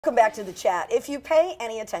Welcome back to the chat. If you pay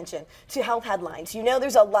any attention to health headlines, you know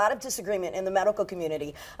there's a lot of disagreement in the medical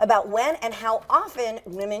community about when and how often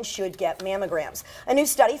women should get mammograms. A new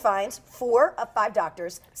study finds 4 of 5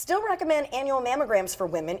 doctors still recommend annual mammograms for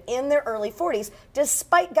women in their early 40s,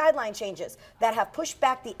 despite guideline changes that have pushed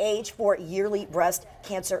back the age for yearly breast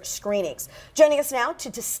cancer screenings. Joining us now to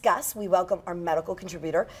discuss, we welcome our medical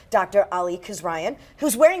contributor, Dr. Ali Kasraeian,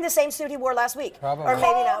 who's wearing the same suit he wore last week. Probably. Or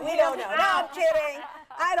maybe not. We don't know. No, I'm kidding.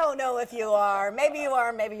 I don't know if you are. Maybe you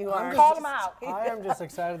are, maybe you aren't. Call them out. I am just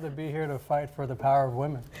excited to be here to fight for the power of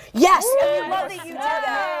women. Yes, and we love that you do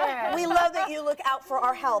that. We love that you look out for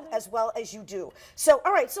our health as well as you do. So,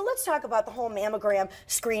 all right, so let's talk about the whole mammogram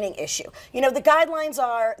screening issue. You know, the guidelines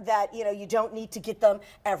are that, you know, you don't need to get them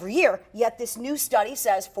every year, yet this new study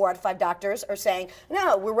says 4 out of 5 doctors are saying,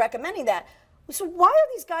 no, we're recommending that. So why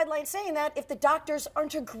are these guidelines saying that if the doctors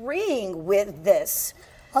aren't agreeing with this?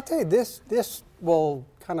 I'll tell you, this will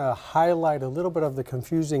kind of highlight a little bit of the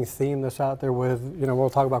confusing theme that's out there with, you know, we'll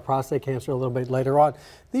talk about prostate cancer a little bit later on.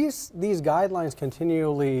 These guidelines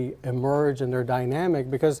continually emerge and they're dynamic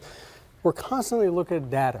because we're constantly looking at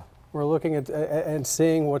data. We're looking at and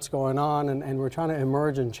seeing what's going on, and we're trying to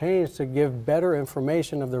emerge and change to give better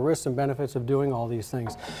information of the risks and benefits of doing all these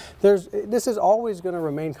things. This is always going to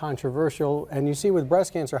remain controversial, and you see with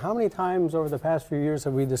breast cancer, how many times over the past few years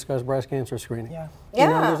have we discussed breast cancer screening? Yeah. You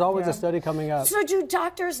know, there's always a study coming up. So do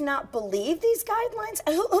doctors not believe these guidelines?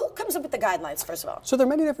 Who comes up with the guidelines, first of all? So there are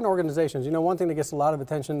many different organizations. You know, one thing that gets a lot of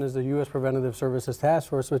attention is the U.S. Preventive Services Task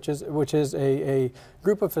Force, which is a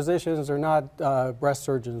group of physicians. They're not breast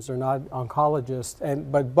surgeons. They're not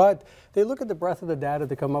oncologists, but they look at the breadth of the data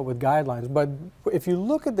to come up with guidelines. But if you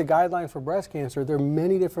look at the guidelines for breast cancer, there are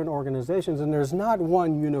many different organizations, and there's not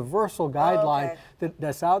one universal guideline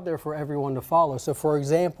that's out there for everyone to follow. So, for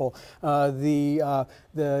example, the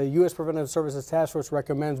U.S. Preventive Services Task Force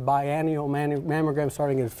recommends biannual mammograms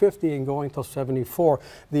starting at 50 and going till 74.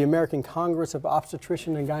 The American Congress of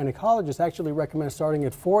Obstetricians and Gynecologists actually recommends starting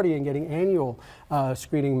at 40 and getting annual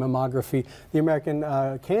screening mammography. The American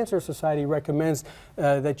Cancer Society recommends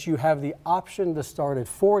that you have the option to start at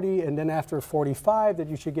 40, and then after 45 that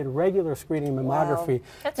you should get regular screening mammography. Wow.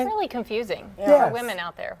 That's really confusing for women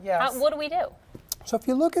out there. Yes. What do we do? So if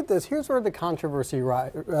you look at this, here's where the controversy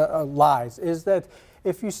lies, is that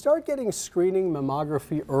if you start getting screening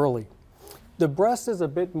mammography early, the breast is a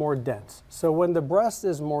bit more dense. So when the breast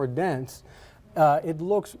is more dense, it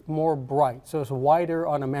looks more bright, so it's whiter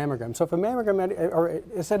on a mammogram. So if a mammogram, or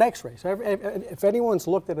it's an x-ray, so if anyone's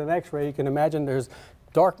looked at an x-ray, you can imagine there's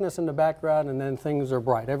darkness in the background and then things are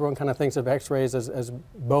bright. Everyone kind of thinks of x-rays as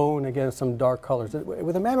bone against some dark colors.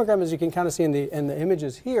 With a mammogram, as you can kind of see in the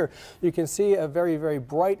images here, you can see a very, very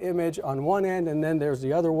bright image on one end, and then there's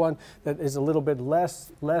the other one that is a little bit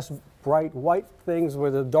less bright white things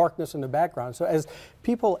with a darkness in the background. So as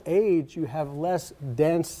people age, you have less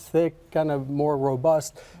dense, thick, kind of more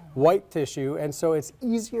robust white tissue, and so it's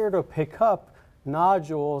easier to pick up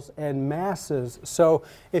nodules and masses. So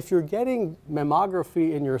if you're getting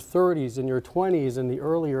mammography in your 30s, in your 20s, in the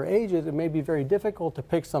earlier ages, it may be very difficult to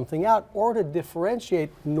pick something out or to differentiate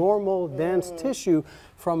normal, dense tissue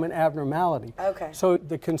from an abnormality. So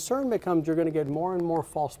the concern becomes you're going to get more and more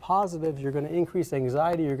false positives, you're going to increase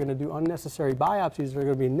anxiety, you're going to do unnecessary biopsies that are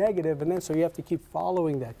going to be negative, and then so you have to keep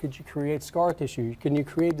following that. Could you create scar tissue? Can you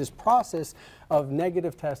create this process of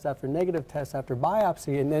negative test after negative test after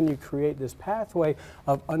biopsy, and then you create this pathway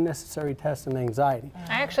of unnecessary tests and anxiety?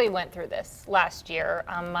 I actually went through this last year.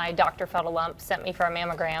 My doctor felt a lump, sent me for a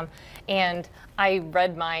mammogram, and I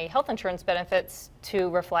read my health insurance benefits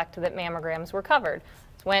to reflect that mammograms were covered.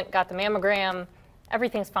 Went, got the mammogram,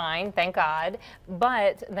 everything's fine, thank God,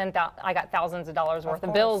 but then I got thousands of dollars worth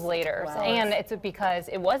of bills later. Wow. And it's because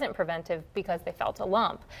it wasn't preventive because they felt a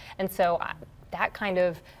lump. And so that kind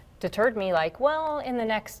of deterred me, like, well, in the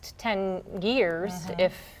next 10 years,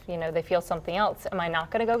 if, you know, they feel something else, am I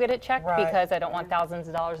not gonna go get it checked because I don't want thousands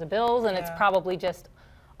of dollars of bills, and it's probably just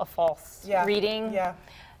a false reading?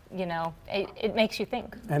 You know, it makes you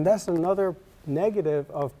think. And that's another negative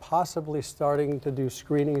of possibly starting to do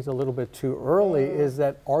screenings a little bit too early, is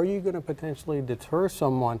that are you going to potentially deter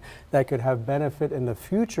someone that could have benefit in the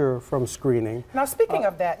future from screening? Now, speaking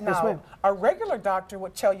of that, yes, a regular doctor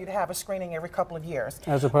would tell you to have a screening every couple of years.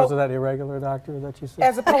 As opposed to that irregular doctor that you said?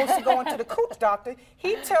 As opposed to going to the cooch doctor,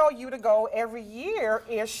 he'd tell you to go every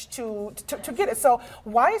year-ish to get it. So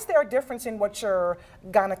why is there a difference in what your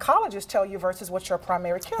gynecologist tell you versus what your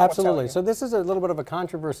primary care will tell you? So this is a little bit of a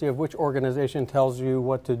controversy of which organization population tells you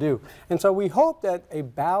what to do. And so we hope that a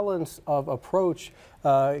balance of approach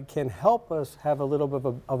can help us have a little bit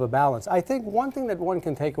of a balance. I think one thing that one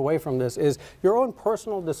can take away from this is your own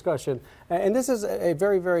personal discussion, and this is a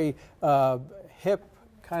very, very hip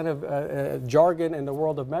kind of jargon in the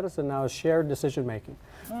world of medicine now, is shared decision making,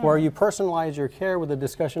 where you personalize your care with a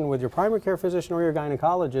discussion with your primary care physician or your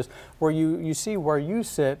gynecologist, where you see where you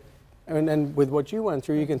sit. And then with what you went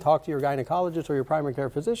through, you can talk to your gynecologist or your primary care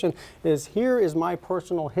physician, here is my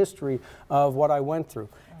personal history of what I went through.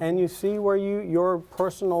 And you see where your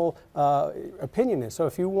personal opinion is. So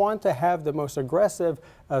if you want to have the most aggressive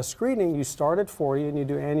screening, you start at 40 and you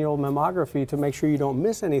do annual mammography to make sure you don't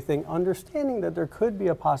miss anything, understanding that there could be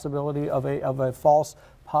a possibility of a false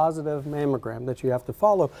positive mammogram that you have to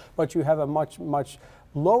follow, but you have a much, much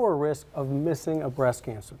lower risk of missing a breast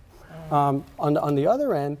cancer. On the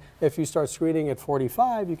other end, if you start screening at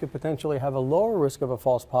 45, you could potentially have a lower risk of a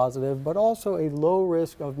false positive, but also a low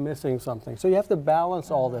risk of missing something. So you have to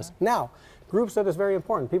balance all this. Now, groups that is very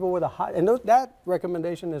important. People with a high, and that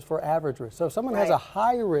recommendation is for average risk. So if someone has a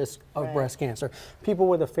high risk of breast cancer, people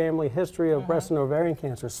with a family history of breast and ovarian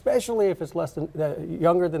cancer, especially if it's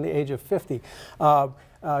younger than the age of 50,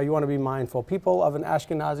 you want to be mindful. People of an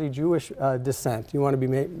Ashkenazi Jewish descent, you want to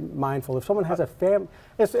be mindful. If someone has a family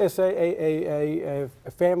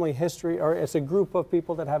history, or it's a group of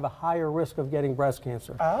people that have a higher risk of getting breast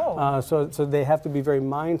cancer. So they have to be very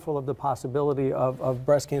mindful of the possibility of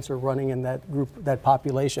breast cancer running in that group, that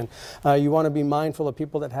population. You want to be mindful of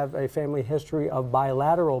people that have a family history of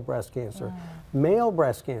bilateral breast cancer. Male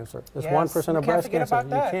breast cancer is 1% of breast cancer.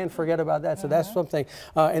 You can't forget about that. So that's something.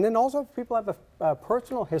 And then also people have a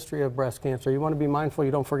personal history of breast cancer. You want to be mindful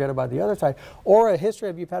you don't forget about the other side. Or a history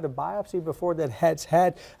of you've had a biopsy before that has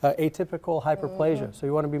had atypical hyperplasia. So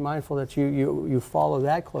you want to be mindful that you follow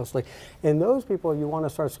that closely. In those people, you want to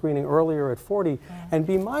start screening earlier at 40 and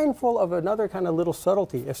be mindful of another kind of little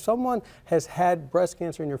subtlety. If someone has had breast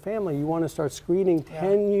cancer in your family, you want to start screening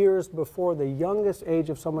 10 years before the youngest age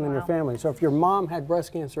of someone in your family. So if your mom had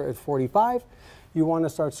breast cancer at 45, you want to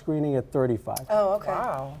start screening at 35. Oh, okay.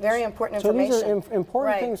 Wow. Very important information. So these are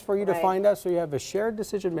important things for you to find out, so you have a shared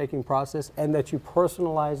decision-making process and that you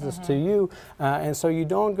personalize this to you. And so you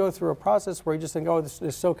don't go through a process where you just think, oh, this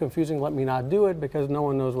is so confusing, let me not do it, because no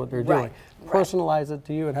one knows what they're doing. Personalize it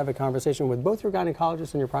to you and have a conversation with both your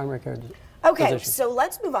gynecologist and your primary care Okay, so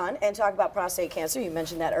let's move on and talk about prostate cancer. You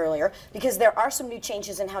mentioned that earlier, because there are some new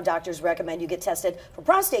changes in how doctors recommend you get tested for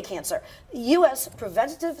prostate cancer. The U.S.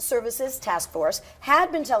 Preventative Services Task Force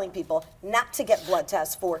had been telling people not to get blood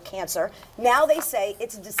tests for cancer. Now they say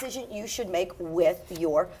it's a decision you should make with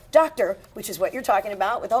your doctor, which is what you're talking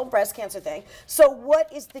about with the whole breast cancer thing. So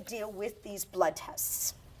what is the deal with these blood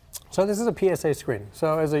tests? So this is a PSA screening.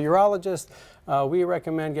 So as a urologist, we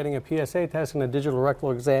recommend getting a PSA test and a digital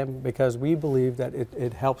rectal exam because we believe that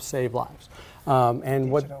it helps save lives. So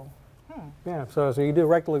you do a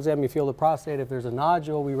rectal exam, you feel the prostate. If there's a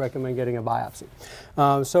nodule, we recommend getting a biopsy.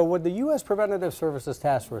 So what the U.S. Preventative Services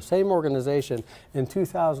Task Force, same organization, in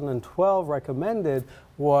 2012 recommended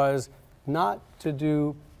was not to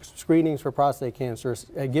do screenings for prostate cancer,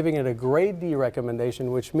 giving it a grade D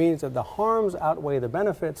recommendation, which means that the harms outweigh the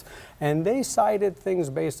benefits. And they cited things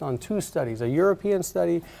based on two studies, a European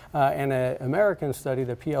study and an American study,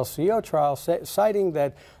 the PLCO trial, citing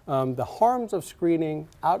that the harms of screening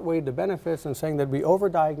outweighed the benefits and saying that we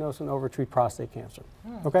overdiagnose and overtreat prostate cancer.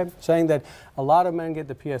 Okay, saying that a lot of men get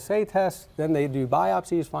the PSA test, then they do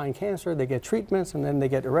biopsies, find cancer, they get treatments, and then they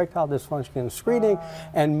get erectile dysfunction and screening,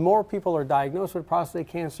 and more people are diagnosed with prostate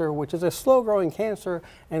cancer, which is a slow-growing cancer,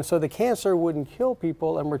 and so the cancer wouldn't kill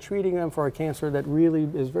people, and we're treating them for a cancer that really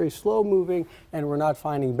is very slow-moving, and we're not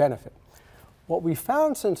finding benefit. What we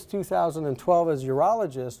found since 2012 as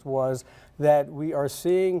urologists was that we are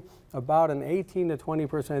seeing about an 18 to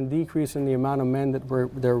 20% decrease in the amount of men that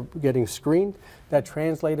they're getting screened. That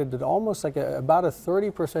translated to almost like about a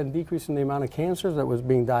 30% decrease in the amount of cancers that was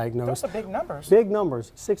being diagnosed. Those are big numbers. Big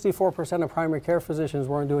numbers. 64% of primary care physicians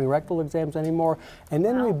weren't doing rectal exams anymore. And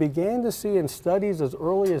then we began to see in studies as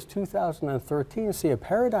early as 2013, see a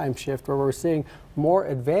paradigm shift where we're seeing more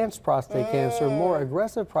advanced prostate cancer, more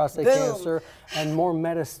aggressive prostate cancer, and more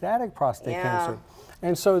metastatic prostate cancer.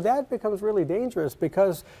 And so that becomes really dangerous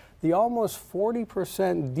because the almost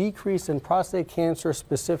 40% decrease in prostate cancer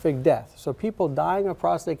specific death, so people dying of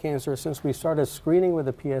prostate cancer since we started screening with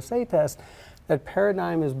a PSA test, that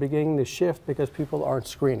paradigm is beginning to shift because people aren't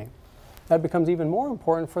screening. that becomes even more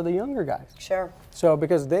important for the younger guys. Sure. So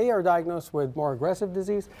because they are diagnosed with more aggressive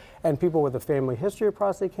disease, and people with a family history of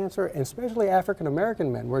prostate cancer, and especially African American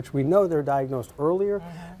men, which we know they're diagnosed earlier,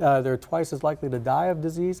 they're twice as likely to die of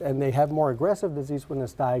disease, and they have more aggressive disease when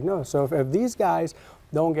it's diagnosed. So if these guys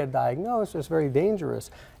don't get diagnosed, it's very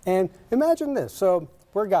dangerous. And imagine this, so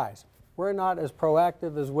we're guys. We're not as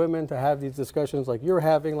proactive as women to have these discussions like you're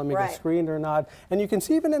having, let me get screened or not. And you can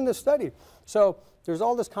see even in this study. So there's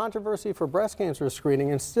all this controversy for breast cancer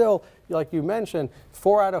screening, and still, like you mentioned,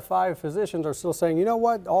 4 out of 5 physicians are still saying, you know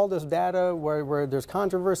what, all this data where there's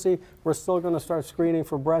controversy, we're still going to start screening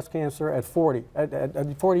for breast cancer at 40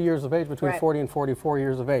 years of age, between 40 and 44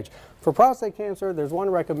 years of age. For prostate cancer, there's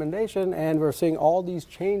one recommendation, and we're seeing all these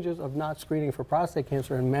changes of not screening for prostate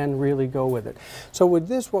cancer, and men really go with it. So with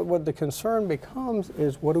this, what the concern becomes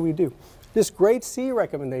is, what do we do? This grade C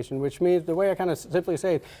recommendation, which means, the way I kind of simply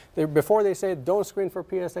say it, before they say don't screen for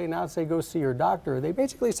PSA, now say go see your doctor, they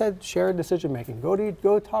basically said shared decision making.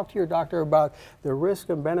 Go talk to your doctor about the risks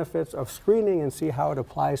and benefits of screening and see how it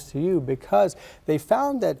applies to you, because they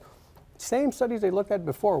found that same studies they looked at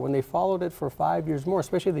before, when they followed it for 5 years more,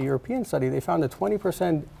 especially the European study, they found a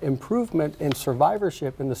 20% improvement in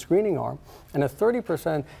survivorship in the screening arm and a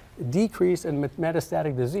 30% decrease in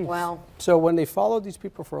metastatic disease. Wow. So when they followed these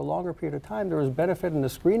people for a longer period of time, there was benefit in the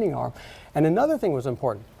screening arm. And another thing was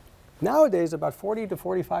important. Nowadays, about 40 to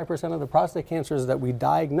 45% of the prostate cancers that we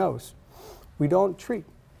diagnose, we don't treat.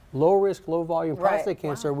 Low risk, low volume prostate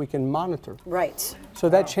cancer, we can monitor. Right. So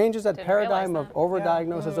that changes that Didn't paradigm realize of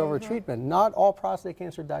overdiagnosis over treatment. Not all prostate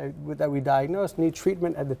cancer that we diagnose need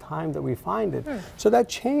treatment at the time that we find it. So that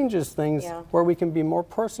changes things where we can be more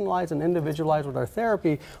personalized and individualized with our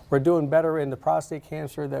therapy. We're doing better in the prostate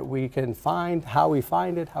cancer that we can find, how we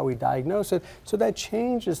find it, how we diagnose it. So that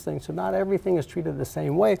changes things. So not everything is treated the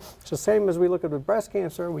same way. So same as we look at with breast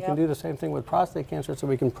cancer, we can do the same thing with prostate cancer, so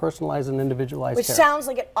we can personalize and individualize Which care. sounds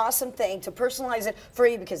like an awesome thing to personalize it for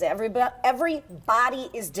you, because every body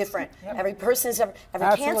is different. Every person is different.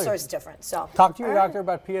 Every cancer is different. So talk to your doctor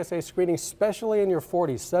about PSA screening, especially in your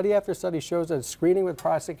 40s. Study after study shows that screening with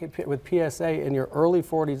PSA in your early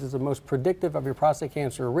 40s is the most predictive of your prostate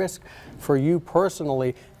cancer risk for you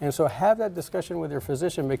personally. And so have that discussion with your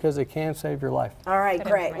physician, because it can save your life. All right,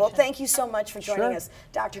 great. Well, thank you so mumuch for joining us,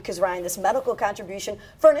 Dr. Kasraeian. This medical contribution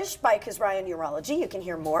furnished by Kasraeian Urology. You can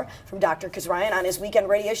hear more from Dr. Kasraeian on his weekend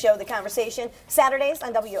radio show, The Conversation, Saturdays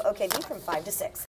on WOKV from 5 to 6.